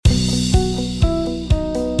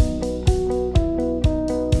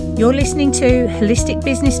You're listening to Holistic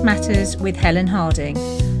Business Matters with Helen Harding,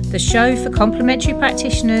 the show for complementary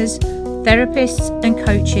practitioners, therapists and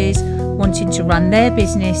coaches wanting to run their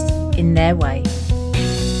business in their way.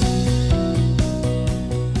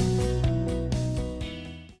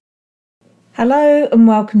 Hello and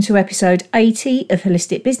welcome to episode 80 of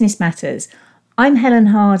Holistic Business Matters. I'm Helen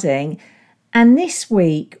Harding, and this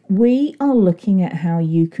week we are looking at how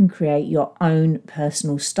you can create your own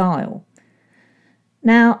personal style.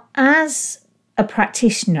 Now, as a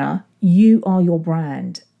practitioner, you are your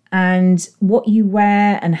brand, and what you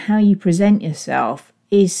wear and how you present yourself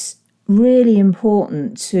is really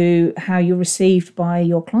important to how you're received by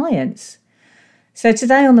your clients. So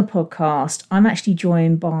today on the podcast, I'm actually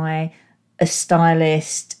joined by a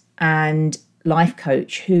stylist and life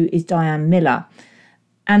coach who is Diane Miller.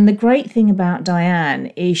 And the great thing about Diane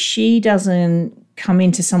is she doesn't come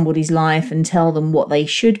into somebody's life and tell them what they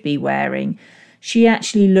should be wearing. She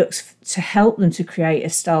actually looks to help them to create a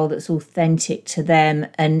style that's authentic to them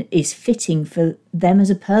and is fitting for them as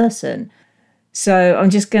a person. So I'm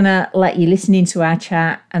just going to let you listen into our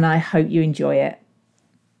chat and I hope you enjoy it.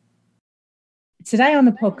 Today on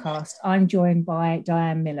the podcast, I'm joined by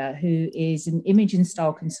Diane Miller, who is an image and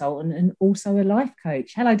style consultant and also a life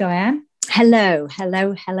coach. Hello, Diane. Hello,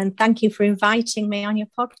 Helen. Thank you for inviting me on your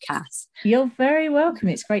podcast. You're very welcome.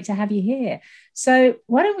 It's great to have you here. So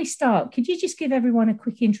why don't we start? Could you just give everyone a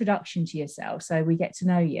quick introduction to yourself so we get to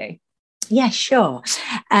know you? Yeah, sure.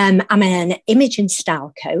 I'm an image and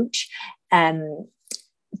style coach.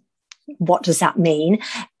 What does that mean?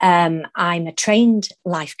 I'm a trained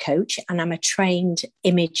life coach and I'm a trained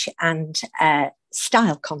image and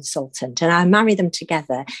style consultant, and I marry them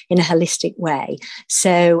together in a holistic way.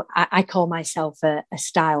 So I call myself a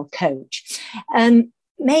style coach.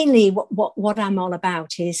 Mainly what I'm all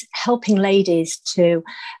about is helping ladies to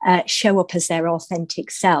show up as their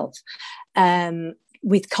authentic self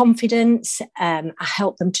with confidence. I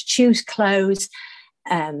help them to choose clothes,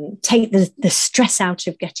 take the stress out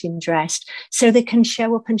of getting dressed so they can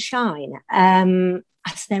show up and shine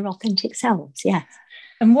as their authentic selves. Yeah.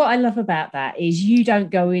 And what I love about that is you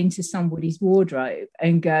don't go into somebody's wardrobe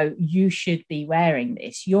and go, you should be wearing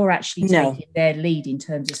this. You're actually taking their lead in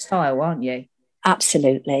terms of style, aren't you?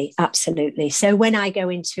 Absolutely. So when I go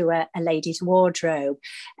into a lady's wardrobe,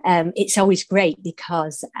 it's always great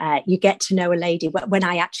because you get to know a lady. When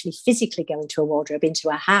I actually physically go into a wardrobe, into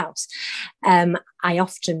a house, I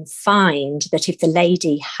often find that if the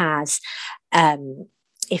lady has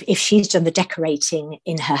if she's done the decorating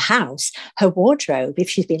in her house, her wardrobe, if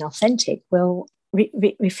she's been authentic, will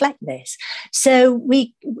reflect this. So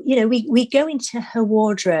we go into her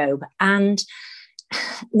wardrobe, and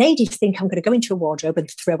ladies think I'm going to go into a wardrobe and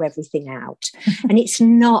throw everything out. And it's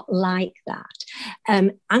not like that.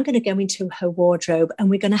 I'm going to go into her wardrobe and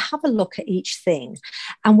we're going to have a look at each thing,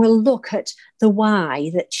 and we'll look at the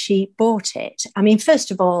why that she bought it. I mean, first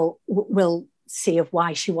of all, we'll see of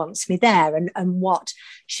why she wants me there and what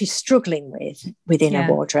she's struggling with within her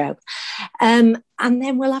wardrobe. And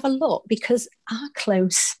then we'll have a look, because our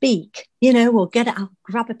clothes speak. I'll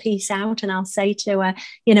grab a piece out and I'll say to her,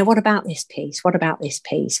 what about this piece? What about this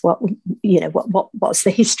piece? What's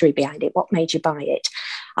the history behind it? What made you buy it?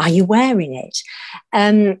 Are you wearing it?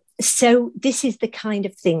 So this is the kind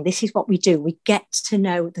of thing, this is what we do. We get to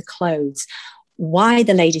know the clothes, why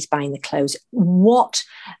the lady's buying the clothes, what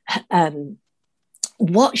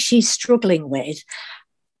she's struggling with,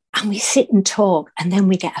 and we sit and talk, and then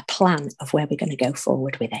we get a plan of where we're going to go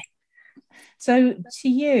forward with it. So to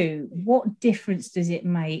you, what difference does it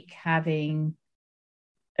make having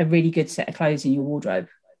a really good set of clothes in your wardrobe?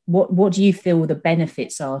 What do you feel the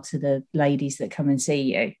benefits are to the ladies that come and see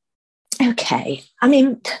you? Okay. I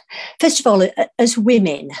mean, first of all, as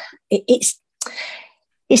women, it's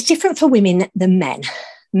different for women than men.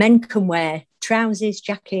 Men can wear trousers,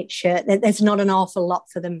 jacket, shirt. There's not an awful lot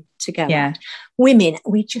for them to go at. Women,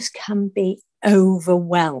 we just can be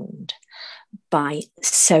overwhelmed by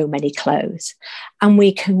so many clothes. And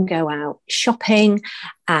we can go out shopping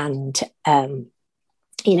and,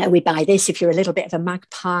 we buy this. If you're a little bit of a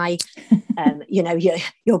magpie,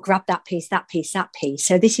 you'll grab that piece.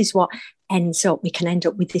 So this is what we can end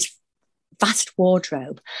up with this vast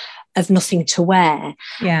wardrobe of nothing to wear.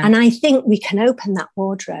 Yeah. And I think we can open that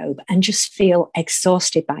wardrobe and just feel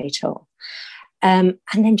exhausted by it all. And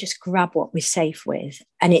then just grab what we're safe with.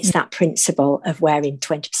 And it's that principle of wearing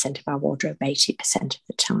 20% of our wardrobe 80% of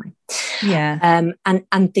the time. Yeah.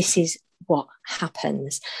 And this is what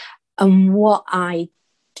happens. And what I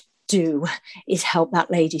do is help that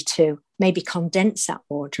lady to maybe condense that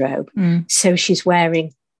wardrobe so she's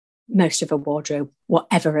wearing most of her wardrobe,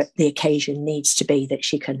 whatever the occasion needs to be, that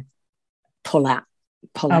she can pull out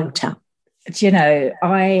at. Do you know,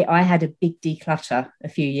 I had a big declutter a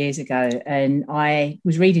few years ago, and I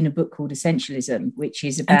was reading a book called Essentialism, which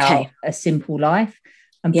is about a simple life.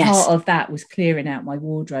 And part of that was clearing out my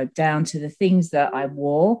wardrobe down to the things that I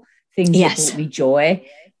wore, things that brought me joy.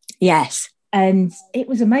 Yes. And it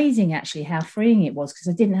was amazing, actually, how freeing it was, because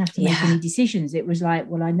I didn't have to make any decisions. It was like,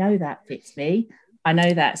 well, I know that fits me. I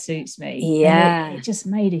know that suits me. Yeah. And it just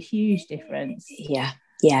made a huge difference.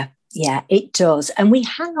 Yeah, it does. And we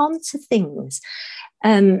hang on to things,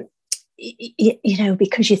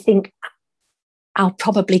 because you think, I'll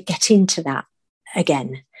probably get into that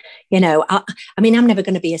again. I mean, I'm never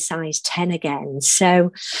going to be a size 10 again.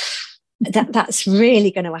 So that's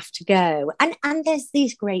really going to have to go. And there's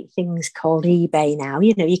these great things called eBay now.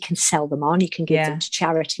 You can sell them on, you can give them to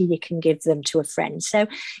charity, you can give them to a friend. So,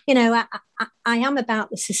 I am about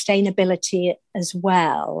the sustainability as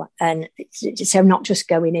well. And so I'm not just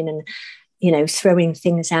going in and, throwing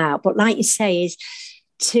things out. But like you say, is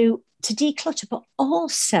to declutter. But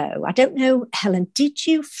also, I don't know, Helen, did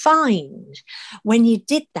you find when you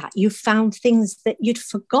did that, you found things that you'd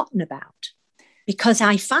forgotten about? Because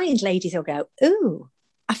I find ladies will go, "Ooh,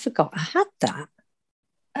 I forgot I had that."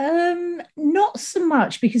 Not so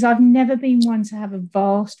much, because I've never been one to have a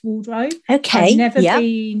vast wardrobe. Okay. I've never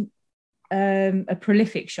been a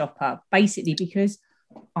prolific shopper, basically because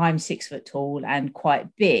I'm 6 foot tall and quite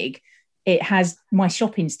big. My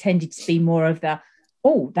shopping's tended to be more of the,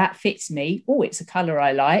 oh, that fits me. Oh, it's a colour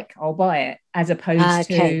I like, I'll buy it. As opposed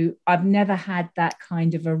to, I've never had that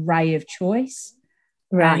kind of array of choice.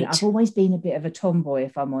 Right. And I've always been a bit of a tomboy,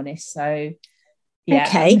 if I'm honest. So,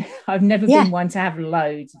 I've never been one to have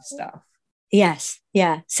loads of stuff. Yes.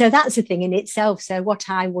 Yeah. So that's a thing in itself. So what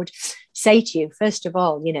I would say to you, first of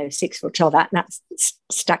all, 6 foot tall, that's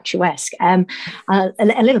statuesque. A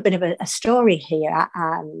little bit of a story here.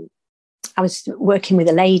 I was working with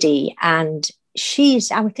a lady, and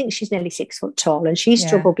I would think she's nearly 6 foot tall, and she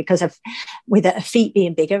struggled because of with her feet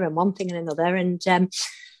being bigger and one thing and another. And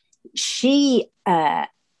she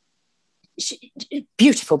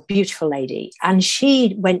beautiful lady, and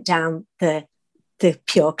she went down the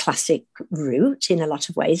pure classic route in a lot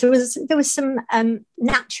of ways. There was some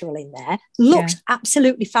natural in there, looked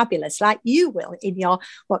absolutely fabulous, like you will in your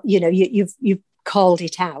you've called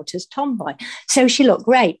it out as tomboy. So she looked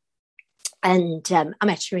great. And I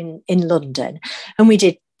met her in London, and we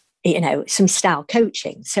did some style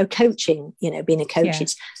coaching. So coaching, being a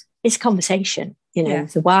coach, it's conversation,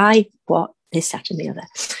 the why, what, this, that, and the other.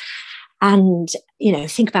 And,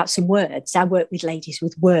 think about some words. I work with ladies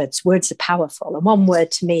with words. Words are powerful. And one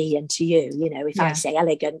word to me and to you, if I say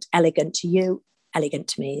elegant to you, elegant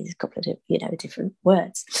to me is a couple of, different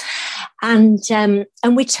words. And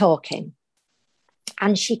we're talking.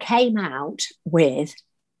 And she came out with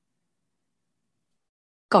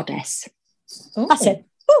goddess. Ooh. I said,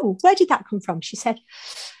 oh, where did that come from? She said,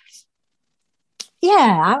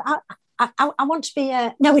 I want to be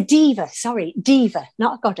a diva. Sorry, diva,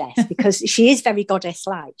 not a goddess, because she is very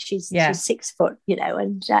goddess-like. She's 6 foot,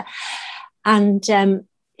 and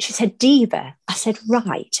she said diva. I said,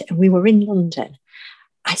 right. And we were in London.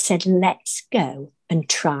 I said, let's go and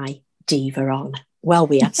try diva on. Well,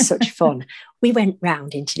 we had such fun. We went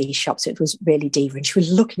round into these shops. It was really diva, and she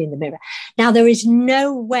was looking in the mirror. Now, there is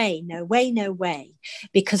no way,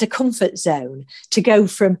 because a comfort zone to go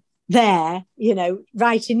from there,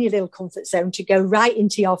 right in your little comfort zone to go right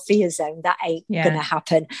into your fear zone, that ain't going to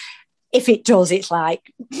happen. If it does, it's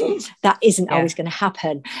like, that isn't always going to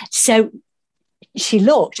happen. So she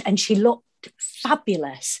looked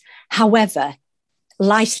fabulous. However,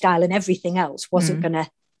 lifestyle and everything else wasn't going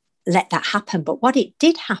to let that happen. But what it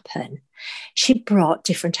did happen, she brought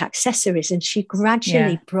different accessories, and she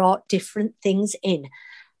gradually brought different things in.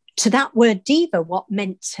 To that word diva, what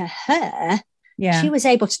meant to her, she was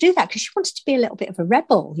able to do that because she wanted to be a little bit of a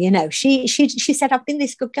rebel. She said, I've been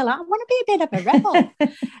this good girl, I want to be a bit of a rebel.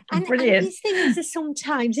 and these things are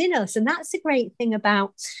sometimes in us. And that's the great thing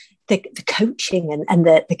about the coaching and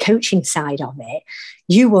the coaching side of it.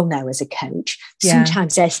 You will know as a coach,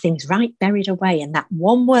 sometimes there's things right buried away, and that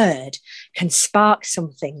one word can spark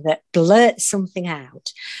something that blurts something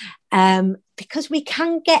out. Because we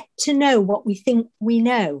can get to know what we think we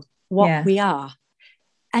know, what we are.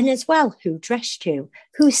 And as well, who dressed you?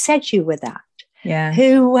 Who said you were that? Yeah.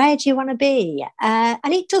 Where do you want to be? And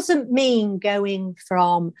it doesn't mean going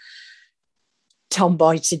from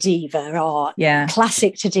tomboy to diva or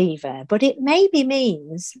classic to diva, but it maybe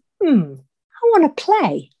means, I want to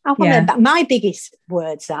play. My biggest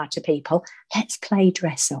words are to people, let's play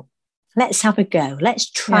dress up. let's have a go. Let's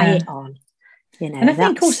try it on. And I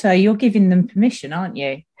think also you're giving them permission, aren't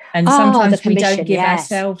you? And sometimes we don't give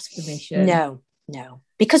ourselves permission. No.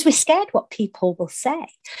 Because we're scared what people will say.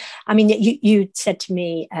 I mean, you said to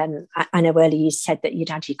me, I know earlier you said that you'd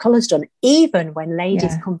had your colours done. Even when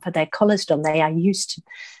ladies come for their colours done, they are used to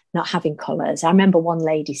not having colours. I remember one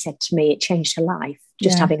lady said to me, it changed her life,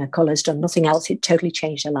 just having her colours done. Nothing else, it totally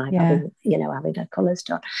changed her life, having her colours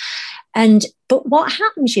done. But what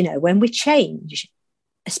happens, when we change,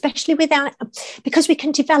 especially because we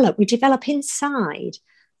develop inside.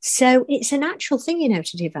 So it's a natural thing,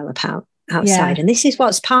 to develop outside. And this is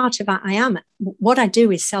what's part of what I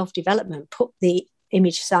do is self-development, put the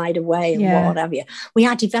image side away and what have you. We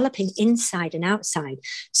are developing inside and outside.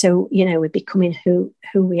 So, we're becoming who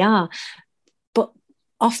we are. But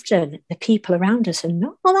often the people around us are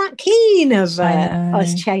not that keen of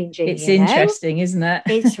us changing. It's interesting, isn't it?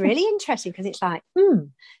 It's really interesting because it's like,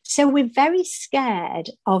 So we're very scared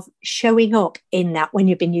of showing up in that when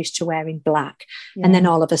you've been used to wearing black. And then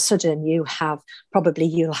all of a sudden you'll have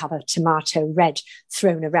a tomato red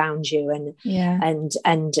thrown around you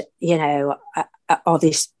and or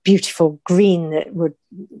this beautiful green that would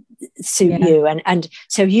suit you. And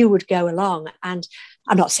so you would go along, and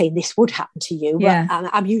I'm not saying this would happen to you, but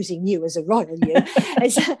I'm using you as a royal you.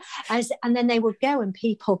 And then they would go, and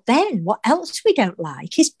people then, what else we don't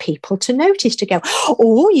like is people to notice, to go,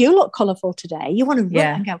 oh, you look colourful today. You want to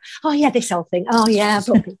run and go, oh, yeah, this whole thing. Oh, yeah, I've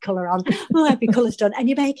got big colour on. Oh, every colour's done. And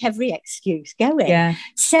you make every excuse going. Yeah.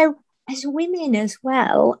 So as women as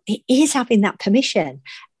well, it is having that permission.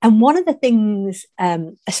 And one of the things,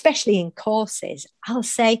 especially in courses, I'll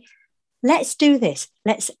say, let's do this.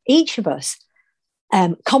 Let's each of us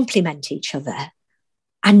compliment each other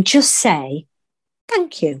and just say,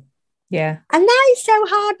 thank you. Yeah. And that is so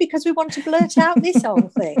hard because we want to blurt out this whole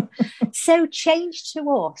thing. So change to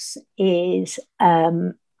us is,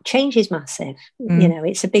 change is massive.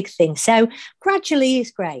 It's a big thing. So gradually is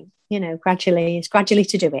great. Gradually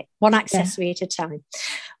to do it. One accessory at a time,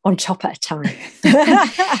 one top at a time.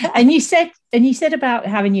 And you said about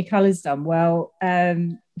having your colours done. Well,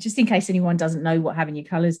 just in case anyone doesn't know what having your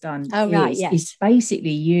colours done is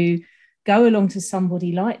basically you go along to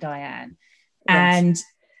somebody like Diane and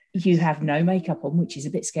you have no makeup on, which is a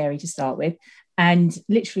bit scary to start with. And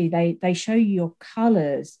literally they show you your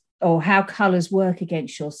colours, or how colours work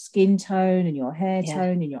against your skin tone and your hair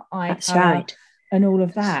tone and your eye colour and all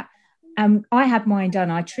of that. I had mine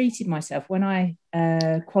done. I treated myself when I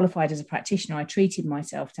qualified as a practitioner. I treated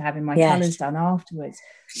myself to having my colours done afterwards,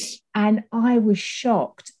 and I was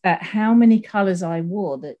shocked at how many colours I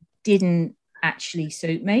wore that didn't actually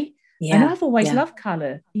suit me. Yeah, and I've always loved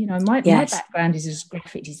colour. My background is as a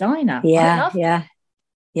graphic designer.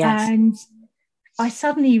 And I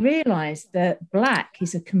suddenly realised that black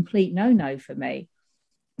is a complete no-no for me.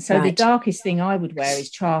 So the darkest thing I would wear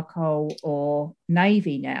is charcoal or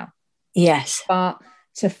navy now. Yes. But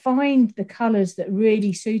to find the colours that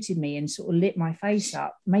really suited me and sort of lit my face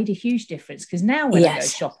up made a huge difference. Because now when I go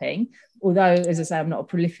shopping, although, as I say, I'm not a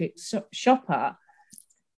prolific shopper,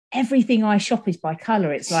 everything I shop is by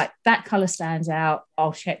colour. It's like that colour stands out.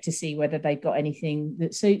 I'll check to see whether they've got anything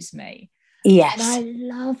that suits me. Yes.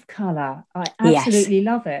 And I love colour. I absolutely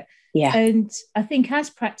love it. Yeah. And I think as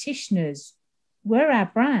practitioners, we're our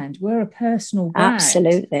brand. We're a personal brand.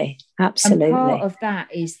 Absolutely. And part of that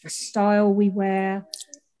is the style we wear,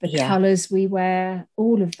 the colours we wear,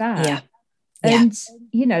 all of that. Yeah. And,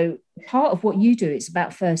 part of what you do, it's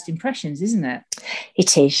about first impressions, isn't it?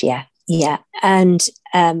 It is, yeah. Yeah. And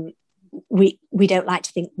we don't like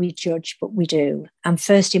to think we judge, but we do. And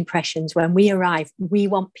first impressions, when we arrive, we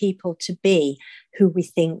want people to be who we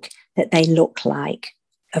think that they look like,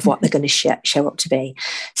 of what they're going to show up to be.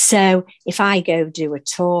 So if I go do a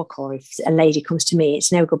talk, or if a lady comes to me, it's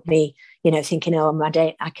no good me, thinking, oh, my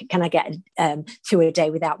day, can I get through a day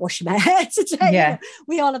without washing my hair today? Yeah.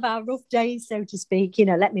 We all have our rough days, so to speak,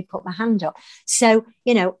 let me put my hand up. So,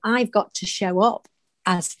 I've got to show up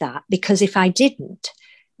as that, because if I didn't,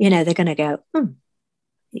 they're going to go,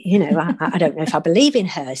 I don't know if I believe in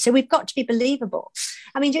her. So we've got to be believable.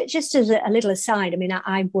 I mean, just as a little aside, I mean,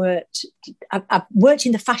 I've worked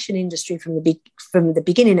in the fashion industry from the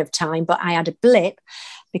beginning of time, but I had a blip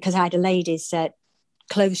because I had a ladies'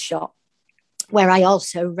 clothes shop where I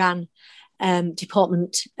also ran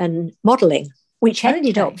department and modelling, which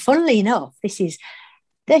ended up, funnily enough, this is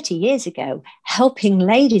 30 years ago, helping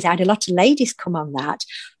ladies. I had a lot of ladies come on that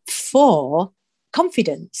for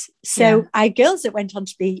confidence. So I had girls that went on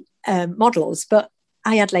to be models, but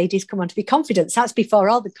I had ladies come on to be confidence. That's before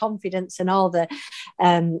all the confidence and all the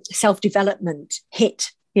self-development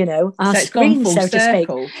hit our so it's gone screen, full so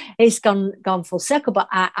circle. to speak. It's gone full circle. But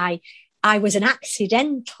I was an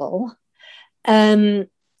accidental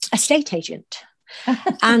estate agent.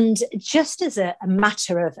 And just as a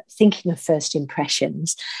matter of thinking of first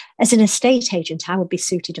impressions, as an estate agent, I would be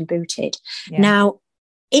suited and booted. Yeah. Now,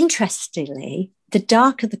 interestingly, the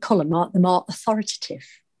darker the colour, the more authoritative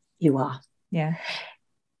you are. Yeah.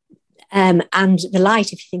 And the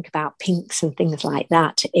light, if you think about pinks and things like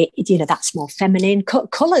that, that's more feminine.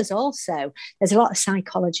 Colours also, there's a lot of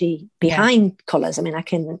psychology behind colours. I mean, I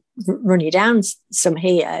can run you down some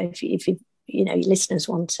here if your listeners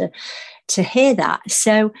want to hear that.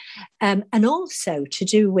 So, and also to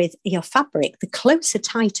do with your fabric, the closer,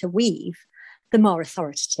 tighter weave, the more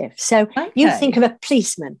authoritative. So you think of a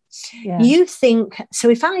policeman. Yeah. You think, so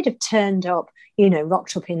if I'd have turned up,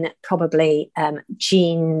 rocked up in probably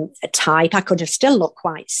jean type, I could have still looked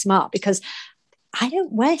quite smart because I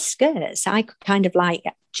don't wear skirts. I kind of like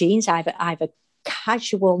jeans. I have a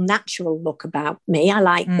casual, natural look about me. I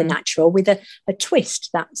like the natural with a twist.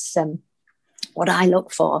 That's what I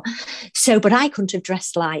look for. So, but I couldn't have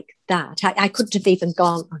dressed like that. I couldn't have even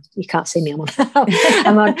gone. You can't see me. I'm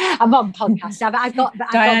on podcast. I've got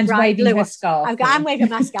Diane's waving her scarf. I'm waving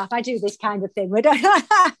my scarf. I do this kind of thing.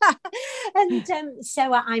 And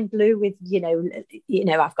so I'm blue with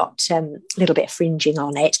I've got a little bit of fringing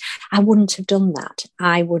on it. I wouldn't have done that.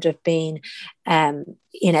 I would have been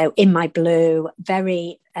in my blue,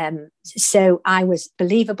 very so I was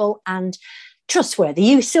believable and trustworthy.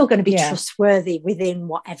 You're still going to be trustworthy within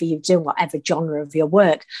whatever you do, whatever genre of your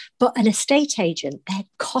work. But an estate agent, their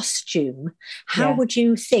costume, how would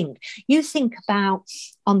you think? You think about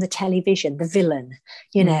on the television, the villain,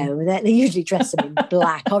 they usually dress them in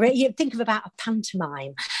black. Or you think about a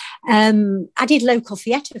pantomime. I did local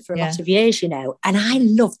theatre for a lot of years, and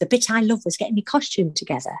the bit I loved was getting my costume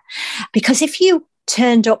together. Because if you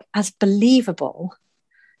turned up as believable,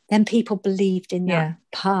 then people believed in that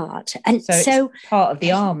part. And so it's part of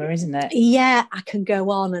the armour, isn't it? Yeah, I can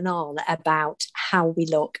go on and on about how we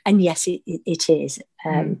look. And yes, it is.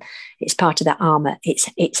 It's part of that armour.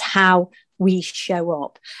 It's how we show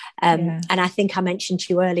up. And I think I mentioned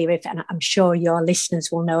to you earlier, and I'm sure your listeners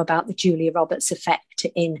will know about the Julia Roberts effect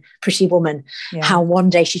in Pretty Woman, how one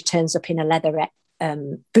day she turns up in a leatherette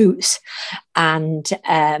boots and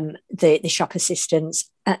the shop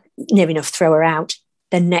assistants near enough throw her out.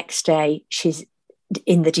 The next day, she's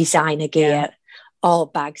in the designer gear, all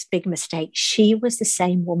bags, big mistake. She was the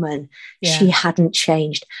same woman. Yeah. She hadn't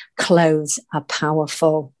changed. Clothes are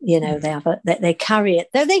powerful. They carry it,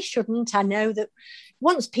 though they shouldn't. I know that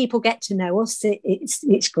once people get to know us,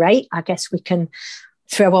 it's great. I guess we can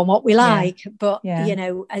throw on what we like. But,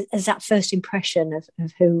 as that first impression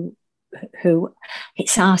of who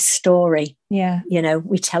it's our story. Yeah.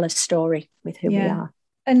 We tell a story with who we are.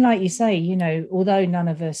 And like you say, although none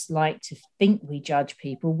of us like to think we judge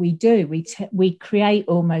people, we do. We create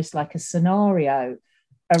almost like a scenario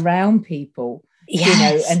around people,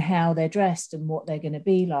 and how they're dressed and what they're going to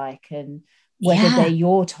be like and whether they're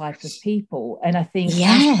your type of people. And I think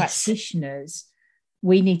as practitioners,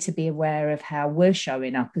 we need to be aware of how we're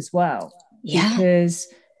showing up as well, because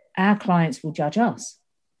our clients will judge us.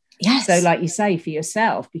 Yes. So like you say, for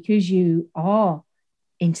yourself, because you are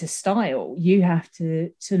into style, you have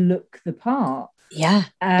to look the part.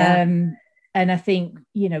 And I think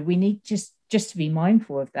we need just to be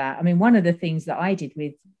mindful of that. I mean, one of the things that I did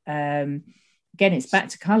with again, it's back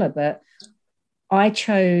to color, but I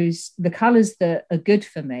chose the colors that are good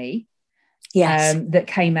for me. That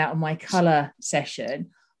came out of my color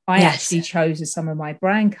session. I actually chose as some of my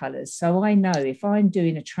brand colors, so I know if I'm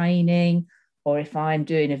doing a training or if I'm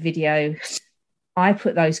doing a video, I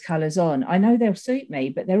put those colours on. I know they'll suit me,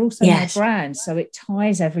 but they're also my brand. So it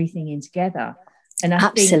ties everything in together. And I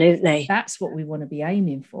think that's what we want to be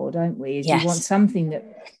aiming for, don't we? Is we want something that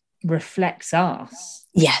reflects us.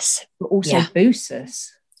 Yes. But also boosts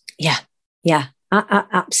us. Yeah.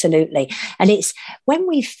 Absolutely. And it's when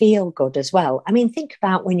we feel good as well. I mean, think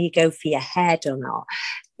about when you go for your hair done or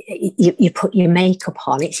you put your makeup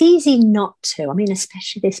on. It's easy not to. I mean,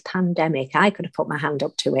 especially this pandemic, I could have put my hand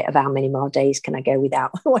up to it of how many more days can I go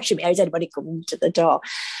without washing my hair? Is anybody coming to the door?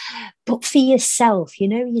 But for yourself,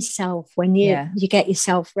 when you get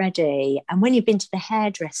yourself ready and when you've been to the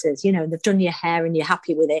hairdressers, they've done your hair and you're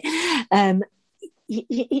happy with it.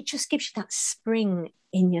 It just gives you that spring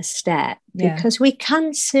in your step because we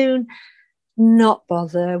can soon not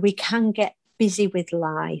bother. We can get busy with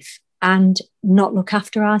life and not look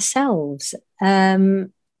after ourselves.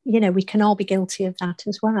 We can all be guilty of that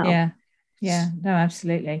as well. No,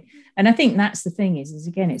 absolutely. And I think that's the thing is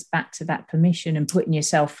again, it's back to that permission and putting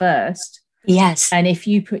yourself first. Yes. And if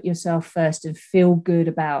you put yourself first and feel good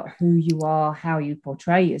about who you are, how you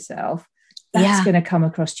portray yourself, that's going to come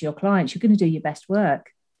across to your clients. You're going to do your best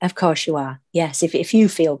work. Of course you are. Yes. If you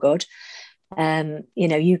feel good,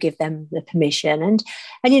 you give them the permission. And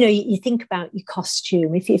you think about your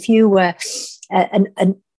costume. If you were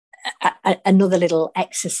another little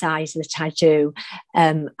exercise that I do,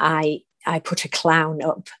 I put a clown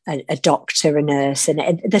up, a doctor, a nurse,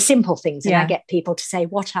 and the simple things. And I get people to say,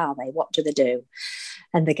 what are they? What do they do?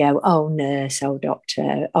 And they go, oh, nurse, oh,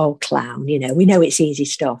 doctor, oh, clown. We know it's easy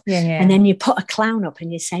stuff. And then you put a clown up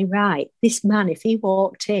and you say, right, this man, if he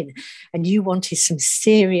walked in and you wanted some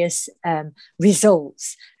serious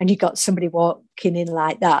results and you got somebody walking in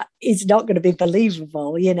like that, it's not going to be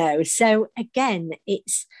believable, So again,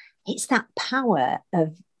 it's that power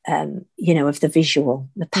of, of the visual,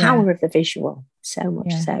 the power of the visual, so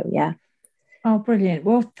much so, Oh, brilliant.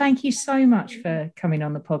 Well, thank you so much for coming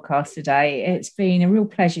on the podcast today. It's been a real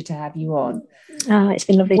pleasure to have you on. Oh, it's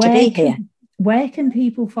been lovely to be here. Where can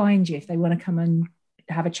people find you if they want to come and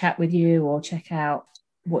have a chat with you or check out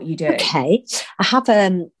what you do? Okay. I have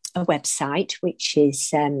a website, which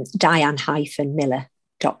is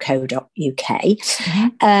diane-miller.co.uk.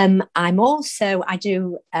 I'm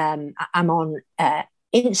on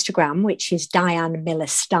Instagram, which is Diane Miller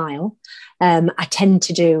Style. I tend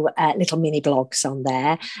to do little mini blogs on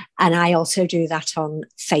there, and I also do that on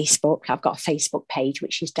Facebook. I've got a Facebook page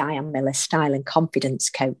which is Diane Miller Style and Confidence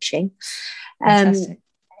Coaching.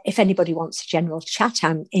 If anybody wants a general chat,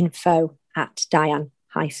 I'm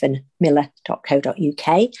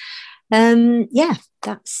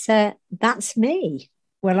info@diane-miller.co.uk. That's me.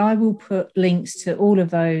 Well, I will put links to all of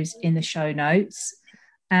those in the show notes.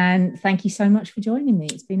 And thank you so much for joining me.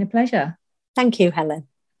 It's been a pleasure. Thank you, Helen.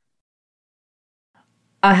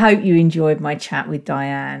 I hope you enjoyed my chat with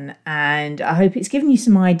Diane, and I hope it's given you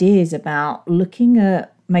some ideas about looking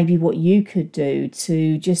at maybe what you could do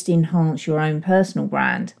to just enhance your own personal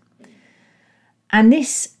brand. And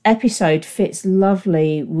this episode fits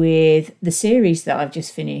lovely with the series that I've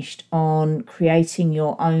just finished on creating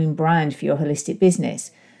your own brand for your holistic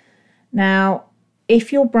business. Now,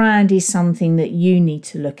 if your brand is something that you need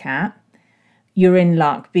to look at, you're in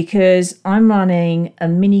luck, because I'm running a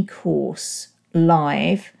mini course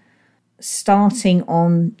live starting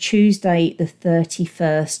on Tuesday, the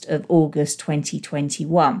 31st of August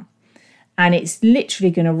 2021. And it's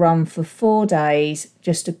literally going to run for 4 days,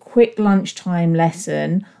 just a quick lunchtime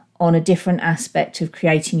lesson on a different aspect of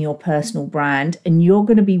creating your personal brand. And you're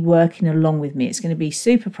going to be working along with me. It's going to be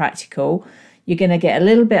super practical. You're going to get a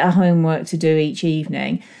little bit of homework to do each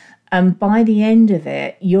evening. And by the end of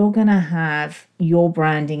it, you're going to have your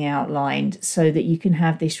branding outlined so that you can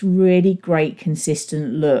have this really great,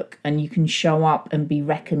 consistent look and you can show up and be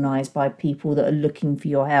recognized by people that are looking for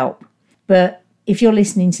your help. But if you're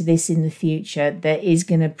listening to this in the future, there is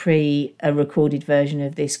going to be a recorded version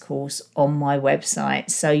of this course on my website.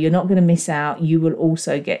 So you're not going to miss out. You will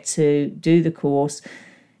also get to do the course.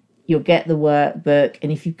 You'll get the workbook,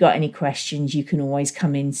 and if you've got any questions, you can always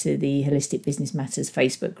come into the Holistic Business Matters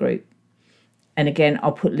Facebook group. And again,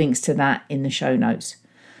 I'll put links to that in the show notes.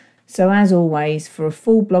 So as always, for a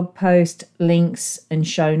full blog post, links and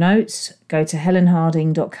show notes, go to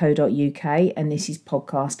helenharding.co.uk, and this is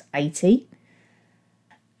podcast 80.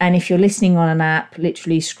 And if you're listening on an app,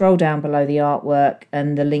 literally scroll down below the artwork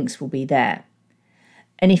and the links will be there.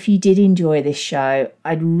 And if you did enjoy this show,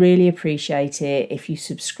 I'd really appreciate it if you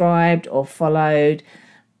subscribed or followed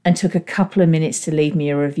and took a couple of minutes to leave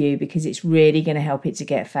me a review, because it's really going to help it to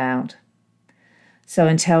get found. So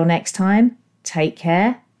until next time, take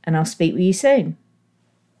care, and I'll speak with you soon.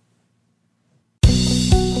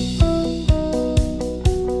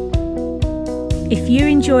 If you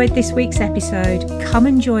enjoyed this week's episode, come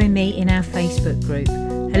and join me in our Facebook group,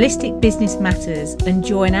 Holistic Business Matters, and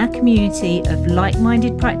join our community of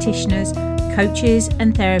like-minded practitioners, coaches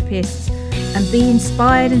and therapists, and be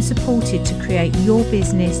inspired and supported to create your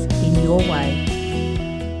business in your way.